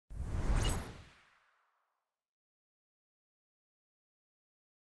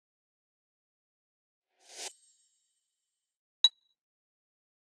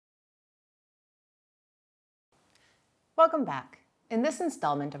Welcome back. In this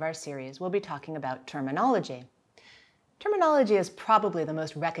installment of our series, we'll be talking about terminology. Terminology is probably the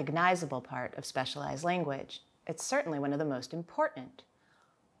most recognizable part of specialized language. It's certainly one of the most important.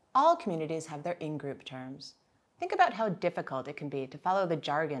 All communities have their in-group terms. Think about how difficult it can be to follow the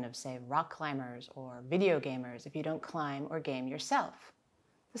jargon of, say, rock climbers or video gamers if you don't climb or game yourself.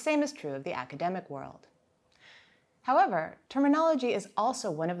 The same is true of the academic world. However, terminology is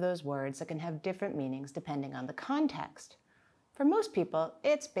also one of those words that can have different meanings depending on the context. For most people,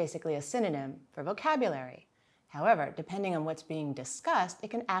 it's basically a synonym for vocabulary. However, depending on what's being discussed,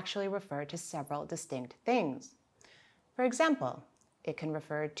 it can actually refer to several distinct things. For example, it can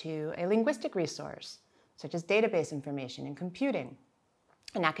refer to a linguistic resource, such as database information in computing,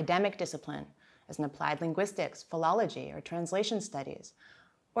 an academic discipline, as in applied linguistics, philology, or translation studies,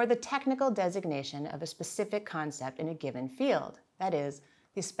 or the technical designation of a specific concept in a given field, that is,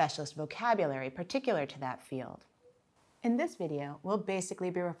 the specialist vocabulary particular to that field. In this video, we'll basically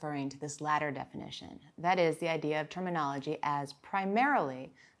be referring to this latter definition, that is, the idea of terminology as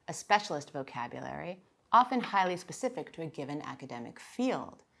primarily a specialist vocabulary, often highly specific to a given academic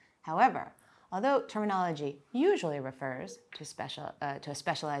field. However, although terminology usually refers to a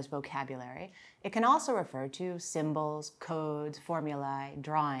specialized vocabulary, it can also refer to symbols, codes, formulae,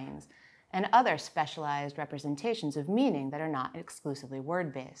 drawings, and other specialized representations of meaning that are not exclusively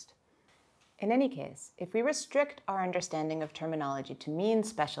word-based. In any case, if we restrict our understanding of terminology to mean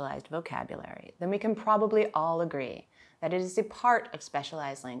specialized vocabulary, then we can probably all agree that it is a part of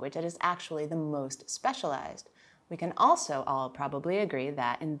specialized language that is actually the most specialized. We can also all probably agree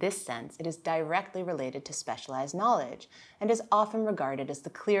that, in this sense, it is directly related to specialized knowledge and is often regarded as the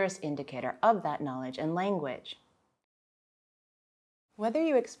clearest indicator of that knowledge and language. Whether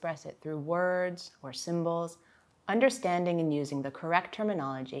you express it through words or symbols, understanding and using the correct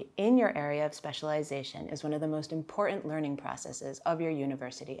terminology in your area of specialization is one of the most important learning processes of your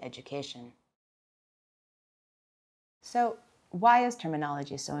university education. So, why is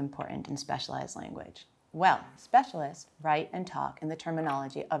terminology so important in specialized language? Well, specialists write and talk in the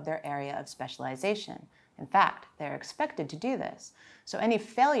terminology of their area of specialization. In fact, they're expected to do this. So any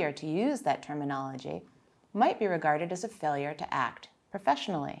failure to use that terminology might be regarded as a failure to act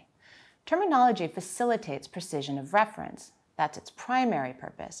professionally. Terminology facilitates precision of reference. That's its primary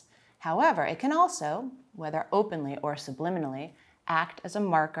purpose. However, it can also, whether openly or subliminally, act as a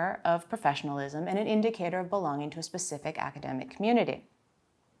marker of professionalism and an indicator of belonging to a specific academic community.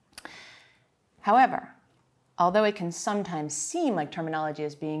 However, although it can sometimes seem like terminology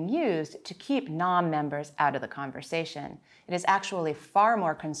is being used to keep non-members out of the conversation, it is actually far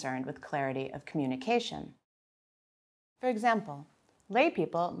more concerned with clarity of communication. For example, lay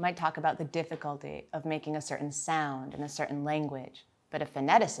people might talk about the difficulty of making a certain sound in a certain language, but a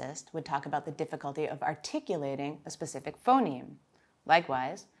phoneticist would talk about the difficulty of articulating a specific phoneme.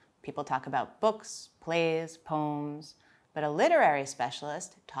 Likewise, people talk about books, plays, poems, but a literary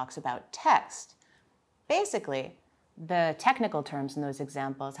specialist talks about text. Basically, the technical terms in those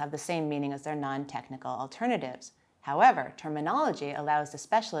examples have the same meaning as their non-technical alternatives. However, terminology allows the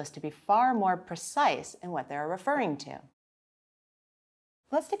specialist to be far more precise in what they're referring to.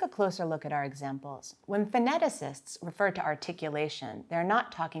 Let's take a closer look at our examples. When phoneticists refer to articulation, they're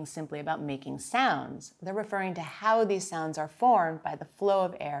not talking simply about making sounds. They're referring to how these sounds are formed by the flow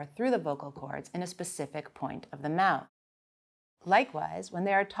of air through the vocal cords in a specific point of the mouth. Likewise, when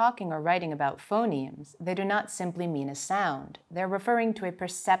they are talking or writing about phonemes, they do not simply mean a sound. They're referring to a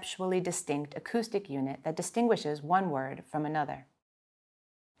perceptually distinct acoustic unit that distinguishes one word from another.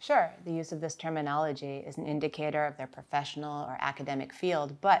 Sure, the use of this terminology is an indicator of their professional or academic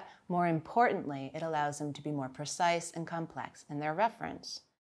field, but more importantly, it allows them to be more precise and complex in their reference.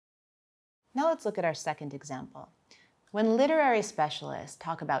 Now let's look at our second example. When literary specialists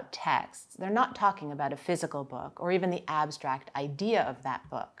talk about texts, they're not talking about a physical book or even the abstract idea of that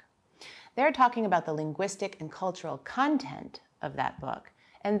book. They're talking about the linguistic and cultural content of that book,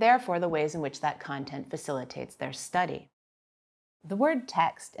 and therefore the ways in which that content facilitates their study. The word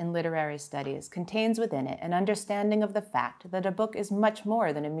text in literary studies contains within it an understanding of the fact that a book is much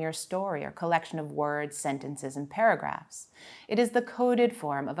more than a mere story or collection of words, sentences, and paragraphs. It is the coded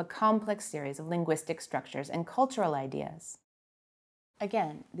form of a complex series of linguistic structures and cultural ideas.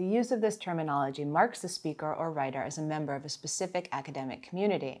 Again, the use of this terminology marks the speaker or writer as a member of a specific academic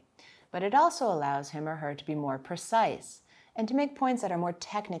community, but it also allows him or her to be more precise and to make points that are more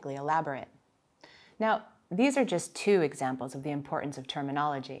technically elaborate. Now, these are just two examples of the importance of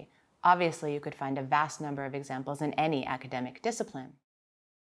terminology. Obviously, you could find a vast number of examples in any academic discipline.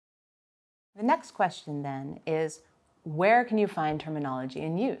 The next question then is, where can you find terminology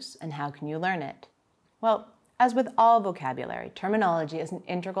in use and how can you learn it? Well, As with all vocabulary, terminology is an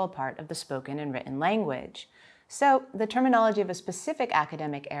integral part of the spoken and written language. So, the terminology of a specific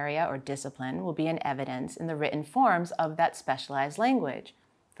academic area or discipline will be in evidence in the written forms of that specialized language.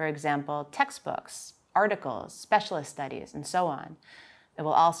 For example, textbooks, articles, specialist studies, and so on. It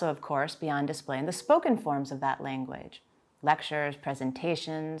will also, of course, be on display in the spoken forms of that language. Lectures,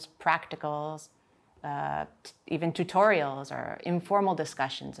 presentations, practicals, even tutorials or informal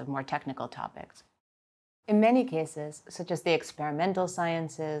discussions of more technical topics. In many cases, such as the experimental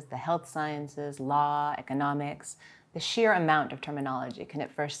sciences, the health sciences, law, economics, the sheer amount of terminology can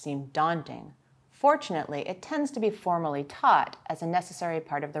at first seem daunting. Fortunately, it tends to be formally taught as a necessary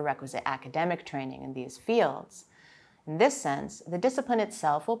part of the requisite academic training in these fields. In this sense, the discipline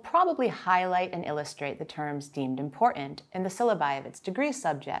itself will probably highlight and illustrate the terms deemed important in the syllabi of its degree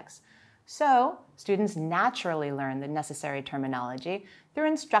subjects. So, students naturally learn the necessary terminology through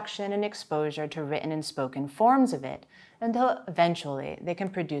instruction and exposure to written and spoken forms of it, until eventually they can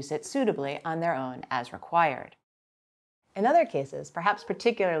produce it suitably on their own as required. In other cases, perhaps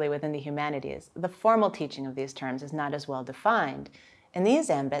particularly within the humanities, the formal teaching of these terms is not as well defined. In these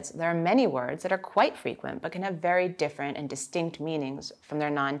ambits, there are many words that are quite frequent but can have very different and distinct meanings from their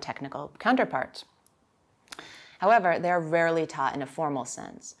non-technical counterparts. However, they are rarely taught in a formal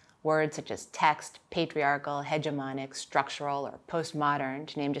sense. Words such as text, patriarchal, hegemonic, structural, or postmodern,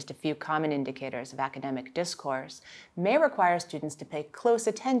 to name just a few common indicators of academic discourse, may require students to pay close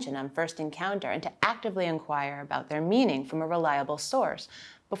attention on first encounter and to actively inquire about their meaning from a reliable source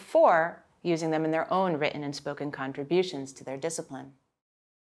before using them in their own written and spoken contributions to their discipline.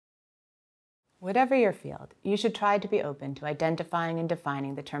 Whatever your field, you should try to be open to identifying and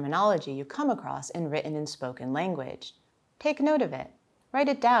defining the terminology you come across in written and spoken language. Take note of it. Write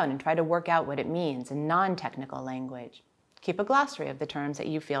it down and try to work out what it means in non-technical language. Keep a glossary of the terms that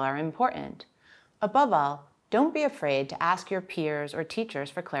you feel are important. Above all, don't be afraid to ask your peers or teachers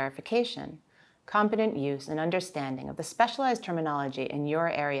for clarification. Competent use and understanding of the specialized terminology in your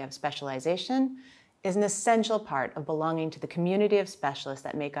area of specialization is an essential part of belonging to the community of specialists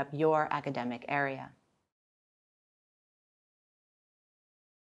that make up your academic area.